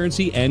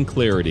transparency and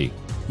clarity.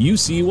 You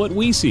see what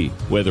we see,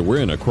 whether we're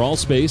in a crawl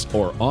space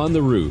or on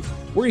the roof.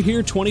 We're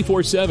here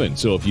 24/7,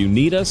 so if you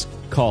need us,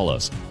 call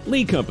us.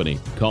 Lee Company.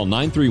 Call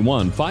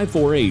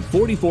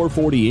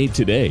 931-548-4448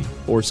 today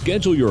or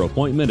schedule your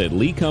appointment at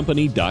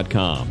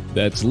leecompany.com.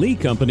 That's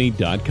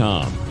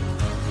leecompany.com.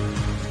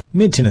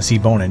 Mid-Tennessee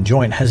Bone and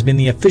Joint has been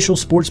the official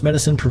sports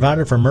medicine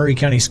provider for Maury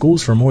County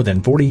Schools for more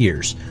than 40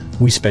 years.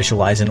 We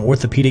specialize in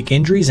orthopedic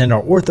injuries, and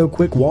our Ortho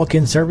Quick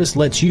walk-in service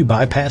lets you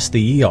bypass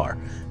the ER.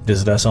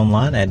 Visit us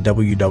online at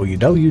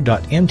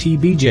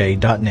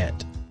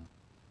www.mtbj.net.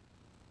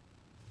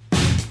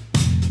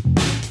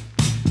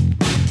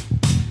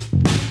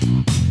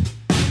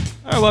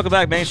 All right, welcome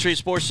back. Main Street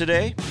Sports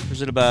Today,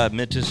 presented by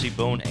Mid-Tennessee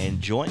Bone and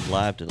Joint,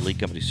 live to the Lee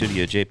Company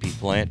studio. JP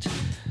Plant,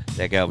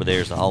 that guy over there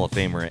is the Hall of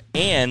Famer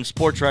and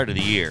Sports Writer of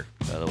the Year,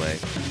 by the way.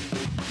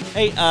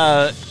 Hey,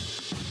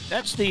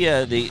 That's the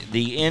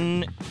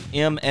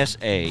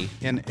NMSA.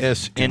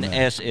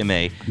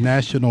 NSMA.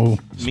 National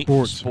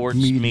Sports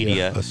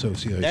Media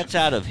Association. That's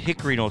out of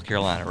Hickory, North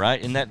Carolina,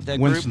 right? In that group?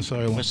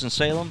 Winston-Salem.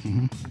 Winston-Salem?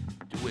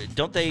 Mm-hmm.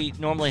 Don't they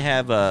normally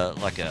have a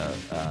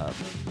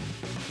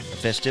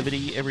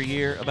festivity every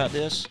year about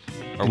this?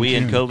 Are we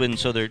in COVID?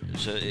 So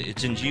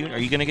it's in June. Are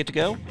you going to get to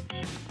go?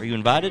 Are you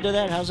invited to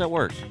that? How does that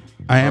work?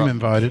 I am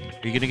invited.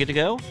 Are you going to get to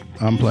go?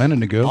 I'm planning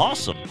to go.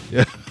 Awesome.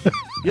 Yeah.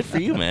 Good for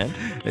you, man.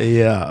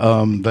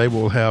 Yeah. They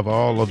will have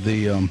all of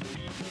the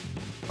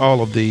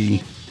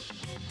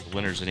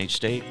winners in each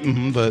state.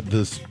 Mm-hmm,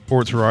 the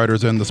sports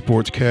writers and the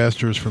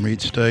sportscasters from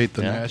each state.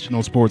 The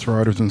national sports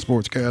writers and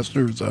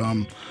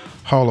sportscasters.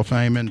 Hall of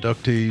Fame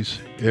inductees.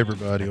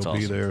 Everybody will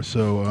be there.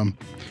 So,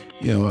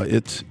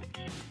 it's.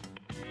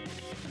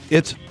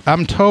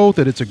 I'm told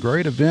that it's a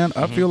great event.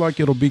 I feel like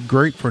it'll be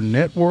great for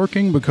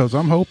networking because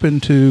I'm hoping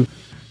to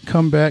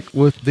come back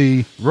with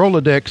the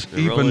Rolodex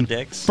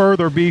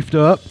further beefed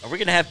up. Are we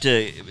going to have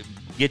to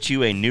get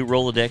you a new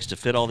Rolodex to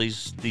fit all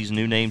these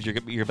new names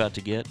you're about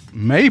to get?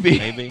 Maybe.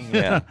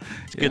 Yeah.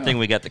 It's a good thing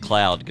we got the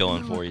cloud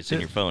going for you. It's in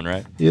your phone,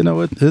 right?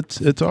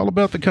 It's all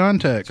about the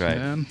contacts, That's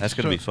right. man. That's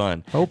going to be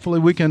fun.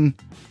 Hopefully we can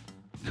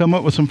come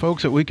up with some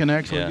folks that we can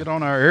actually get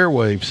on our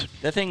airwaves.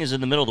 That thing is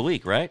in the middle of the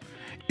week, right?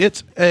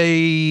 It's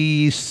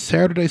a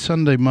Saturday,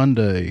 Sunday,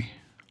 Monday,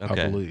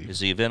 okay. I believe. Is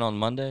the event on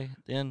Monday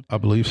then? I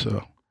believe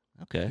so.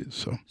 Okay.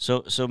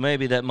 So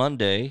maybe that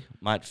Monday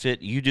might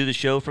fit. You do the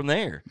show from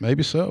there.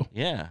 Maybe so.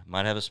 Yeah.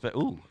 Might have a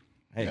ooh.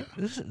 Hey, yeah.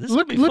 This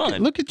will be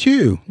fun. Look at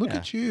you. Look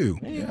at you.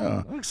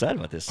 Yeah. I'm excited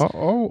about this.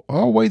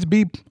 Always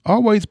be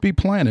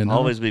planning.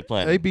 Always be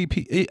planning.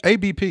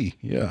 ABP.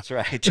 Yeah. That's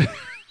right.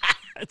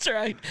 That's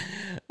right.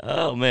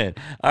 Oh, man.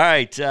 All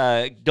right.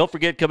 Don't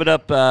forget, coming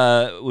up,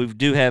 we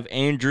do have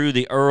Andrew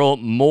the Earl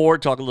Moore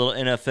talk a little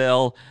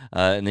NFL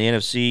and the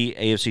NFC,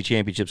 AFC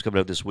championships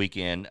coming up this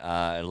weekend,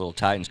 a little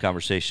Titans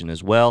conversation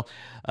as well.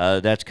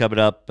 That's coming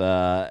up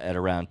at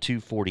around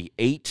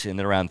 2:48, and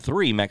then around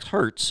 3, Max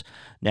Hertz,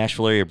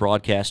 Nashville area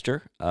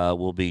broadcaster,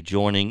 will be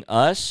joining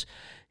us.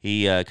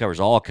 He covers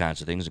all kinds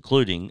of things,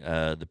 including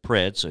the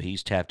Preds, so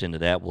he's tapped into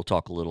that. We'll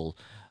talk a little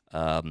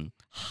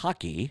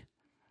hockey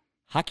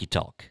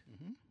talk,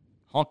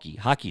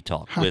 hockey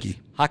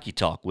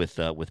talk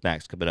with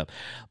Max coming up.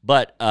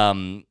 But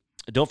don't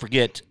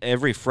forget,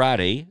 every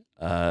Friday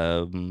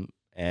comes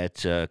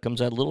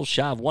out a little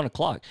shy of 1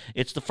 o'clock.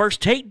 It's the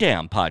First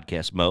Takedown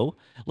podcast. Mo,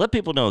 let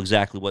people know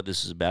exactly what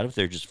this is about if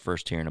they're just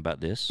first hearing about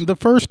this. The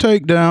First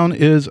Takedown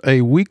is a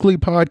weekly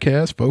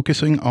podcast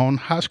focusing on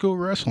high school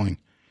wrestling.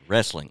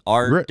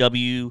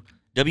 RWRE.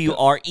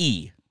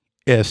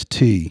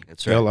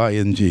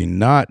 STLING,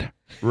 not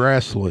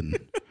wrestling.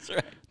 That's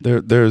right.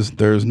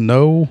 There's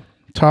no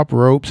top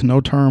ropes,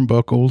 no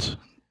turnbuckles,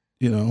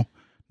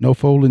 no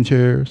folding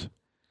chairs,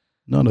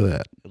 none of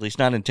that. At least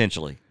not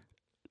intentionally.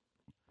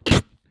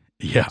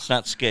 Yeah, it's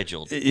not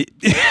scheduled. That's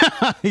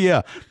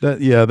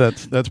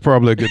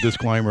probably a good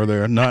disclaimer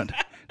there. Not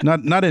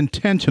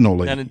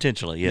intentionally. Not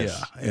intentionally.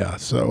 Yes. Yeah.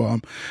 So,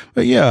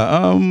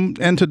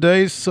 and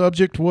today's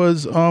subject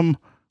was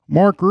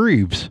Mark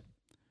Reeves,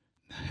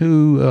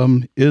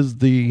 who is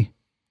the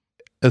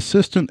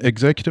Assistant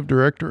Executive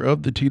Director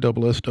of the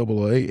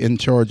TSSAA in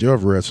charge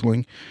of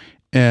wrestling.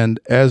 And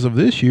as of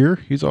this year,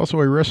 he's also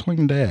a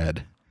wrestling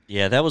dad.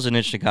 Yeah, that was an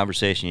interesting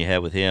conversation you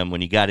had with him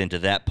when you got into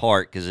that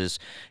part because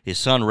his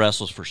son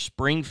wrestles for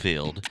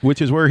Springfield.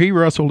 Which is where he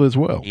wrestled as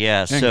well.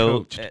 Yeah,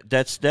 so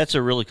that's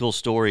a really cool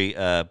story.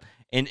 And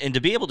to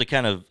be able to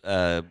kind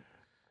of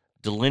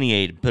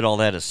delineate and put all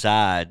that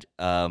aside,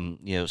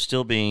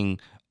 still being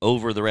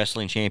over the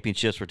wrestling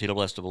championships for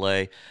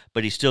TSSAA,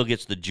 but he still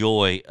gets the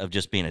joy of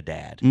just being a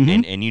dad,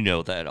 and you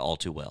know that all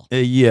too well.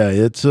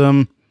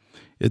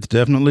 It's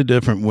definitely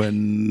different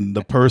when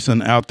the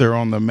person out there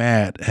on the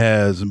mat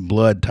has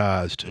blood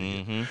ties to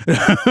you.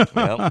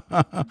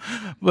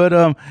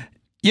 But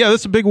this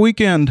is a big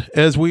weekend,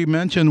 as we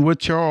mentioned with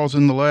Charles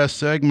in the last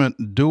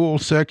segment. Dual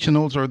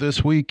sectionals are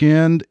this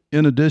weekend,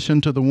 in addition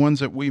to the ones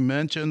that we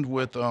mentioned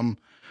with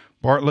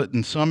Bartlett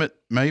and Summit,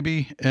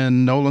 maybe,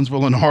 and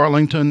Nolensville and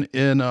Harlington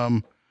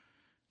in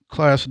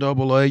Class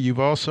AA. You've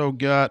also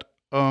got,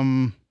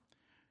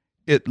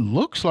 it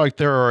looks like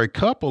there are a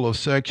couple of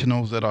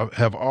sectionals that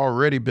have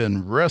already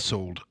been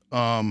wrestled.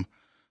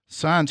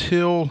 Science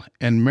Hill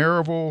and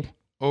Maryville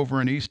over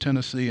in East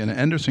Tennessee and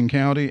Anderson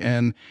County,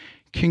 and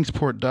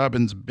Kingsport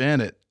Dobbins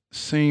Bennett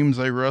seems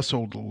they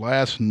wrestled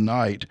last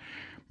night.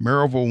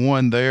 Maryville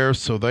won there,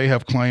 so they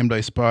have claimed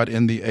a spot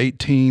in the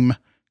 8-team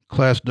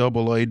Class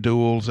AA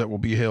duels that will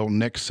be held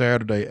next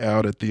Saturday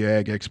out at the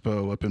Ag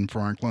Expo up in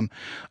Franklin.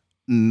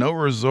 No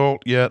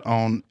result yet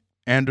on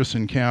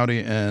Anderson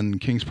County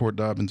and Kingsport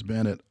Dobbins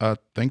Bennett. I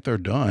think they're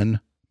done,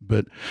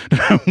 but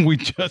we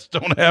just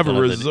don't have a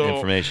result.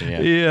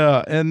 Information,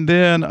 yeah. And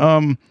then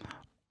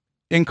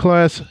in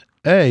Class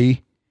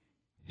A,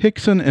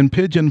 Hickson and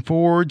Pigeon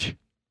Forge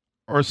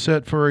are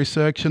set for a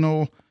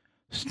sectional.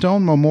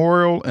 Stone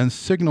Memorial and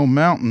Signal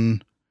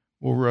Mountain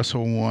will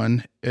wrestle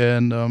one,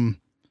 and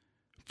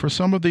for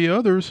some of the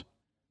others,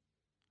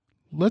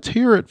 let's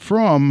hear it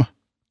from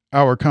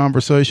our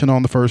conversation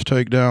on the First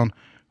Takedown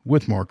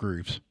with Mark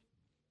Reeves.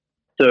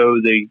 So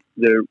the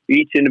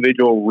each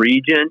individual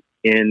region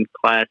in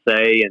Class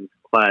A and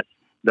Class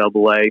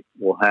AA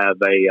will have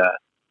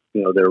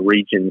their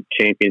region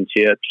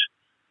championships.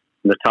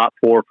 And the top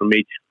 4 from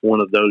each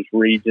one of those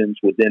regions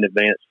would then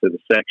advance to the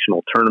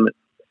sectional tournament.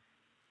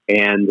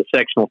 And the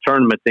sectional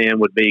tournament then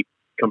would be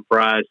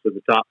comprised of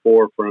the top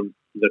 4 from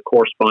the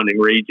corresponding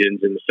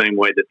regions in the same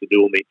way that the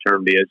dual meet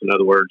tournament is. In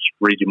other words,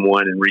 Region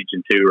 1 and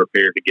Region 2 are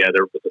paired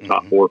together with the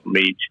top 4 from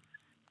each.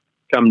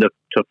 Come to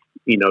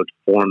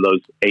form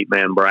those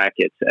 8-man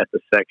brackets at the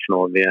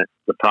sectional event.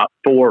 The top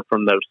 4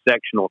 from those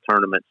sectional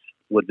tournaments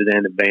would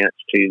then advance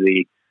to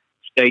the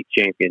state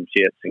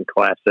championships in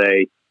Class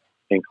A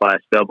and Class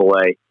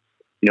AA.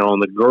 On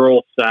the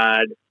girls'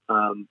 side,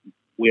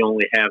 we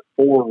only have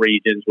 4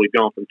 regions. We've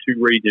gone from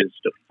 2 regions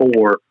to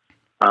 4.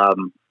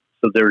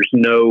 So there's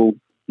no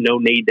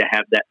need to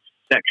have that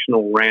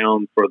sectional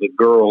round for the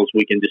girls.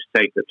 We can just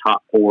take the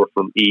top 4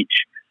 from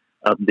each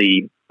of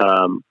the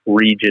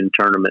region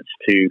tournaments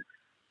to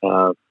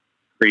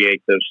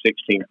create those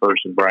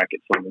 16-person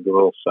brackets on the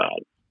girls'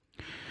 side.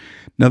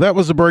 Now, that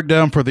was the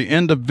breakdown for the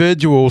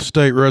individual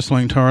state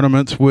wrestling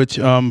tournaments, which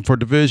for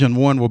Division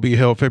I will be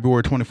held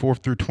February 24th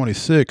through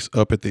 26th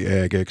up at the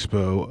Ag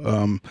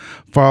Expo,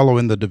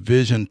 following the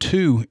Division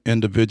II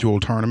individual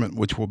tournament,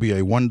 which will be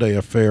a one-day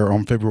affair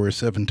on February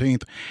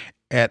 17th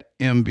at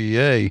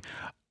MBA.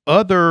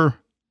 Other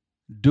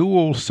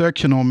dual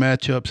sectional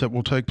matchups that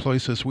will take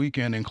place this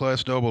weekend in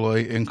Class AA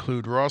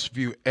include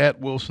Rossview at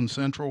Wilson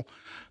Central,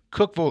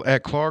 Cookeville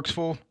at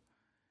Clarksville,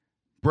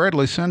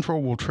 Bradley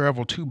Central will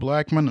travel to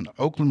Blackman, and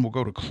Oakland will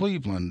go to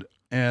Cleveland.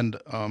 And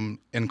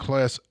in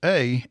Class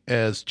A,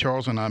 as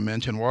Charles and I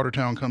mentioned,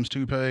 Watertown comes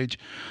to Page,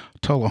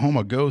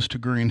 Tullahoma goes to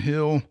Green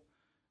Hill,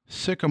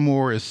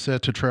 Sycamore is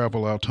set to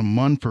travel out to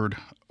Munford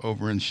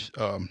over in,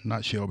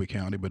 not Shelby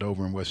County, but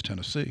over in West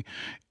Tennessee.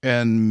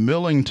 And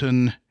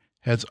Millington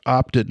has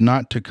opted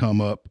not to come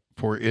up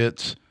for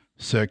its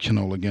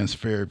sectional against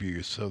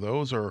Fairview. So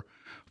those are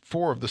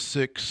 4 of the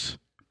 6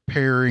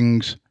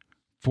 pairings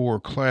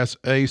for Class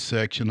A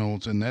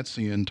sectionals, and that's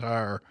the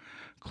entire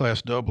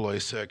Class AA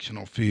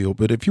sectional field.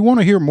 But if you want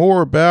to hear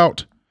more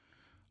about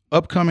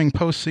upcoming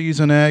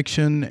postseason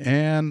action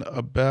and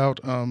about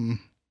some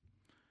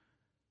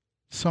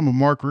of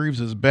Mark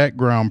Reeves'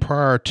 background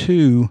prior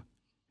to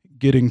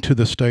getting to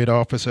the state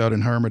office out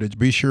in Hermitage,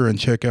 be sure and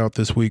check out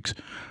this week's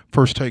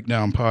First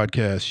Takedown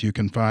podcast. You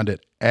can find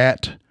it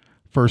at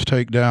First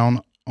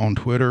Takedown on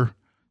Twitter,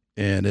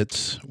 and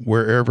it's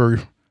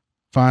wherever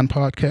fine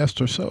podcasts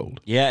are sold.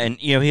 Yeah, and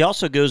he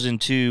also goes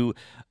into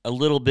a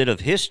little bit of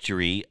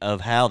history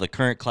of how the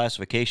current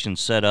classification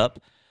set up,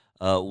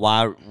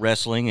 why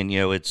wrestling, and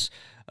it's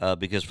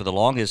because for the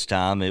longest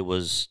time it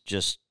was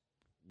just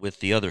with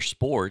the other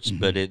sports,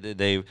 but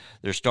they're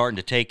starting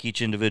to take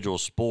each individual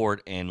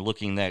sport and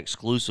looking at that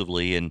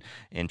exclusively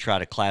and try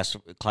to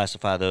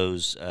classify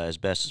those as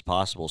best as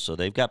possible. So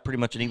they've got pretty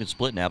much an even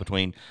split now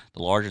between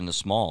the large and the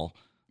small.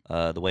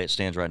 The way it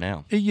stands right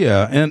now.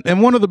 Yeah,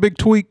 and one of the big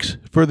tweaks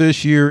for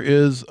this year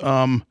is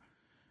the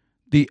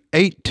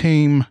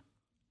 8-team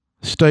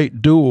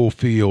state dual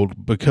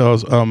field,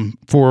 because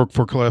for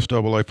Class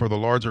AA for the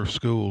larger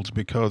schools,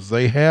 because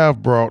they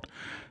have brought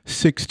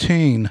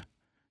 16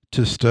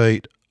 to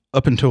state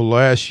up until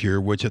last year,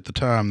 which at the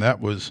time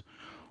that was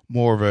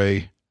more of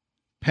a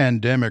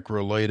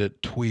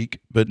pandemic-related tweak,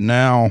 but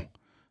now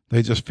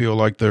they just feel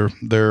like they're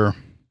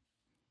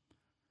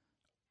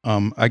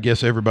I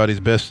guess everybody's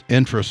best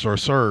interests are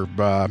served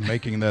by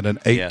making that an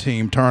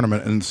 8-team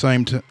tournament, and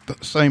the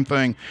same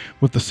thing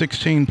with the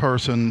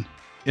 16-person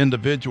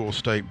individual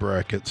state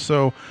brackets.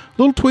 So a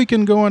little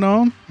tweaking going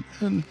on,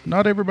 and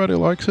not everybody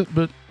likes it,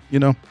 but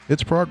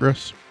it's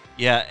progress.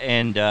 Yeah,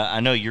 and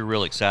I know you're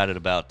real excited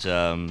about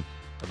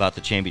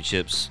the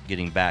championships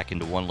getting back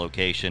into one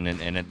location,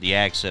 and at the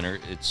Ag Center,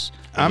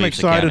 I'm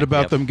excited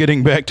about them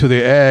getting back to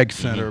the Ag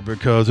Center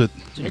because it's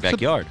in your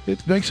backyard.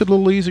 It makes it a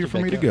little easier for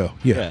me to go.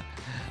 Yeah.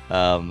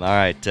 All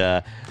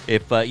right.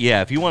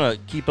 If you want to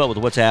keep up with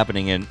what's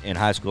happening in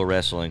high school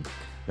wrestling,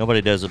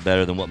 nobody does it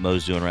better than what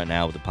Mo's doing right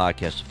now with the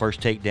podcast. The First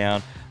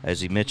Takedown,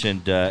 as he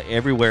mentioned,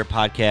 everywhere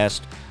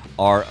podcasts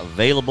are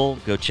available.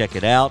 Go check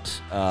it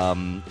out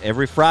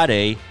every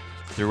Friday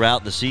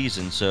throughout the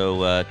season.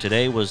 So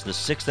today was the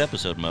 6th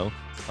episode, Mo.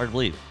 Hard to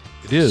believe.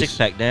 It is.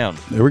 6-pack down.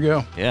 There we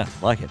go. Yeah,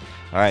 like it.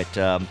 All right.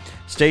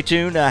 Stay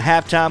tuned.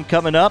 Halftime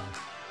coming up.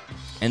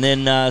 And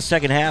then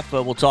second half,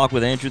 we'll talk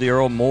with Andrew the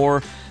Earl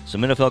more.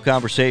 Some NFL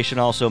conversation,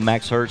 also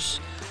Max Hertz,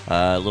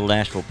 little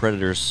Nashville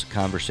Predators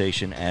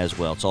conversation as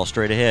well. It's all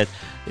straight ahead.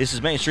 This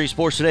is Main Street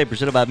Sports Today,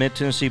 presented by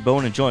Mid-Tennessee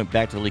Bone & Joint.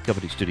 Back to the Lee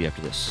Company studio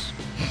after this.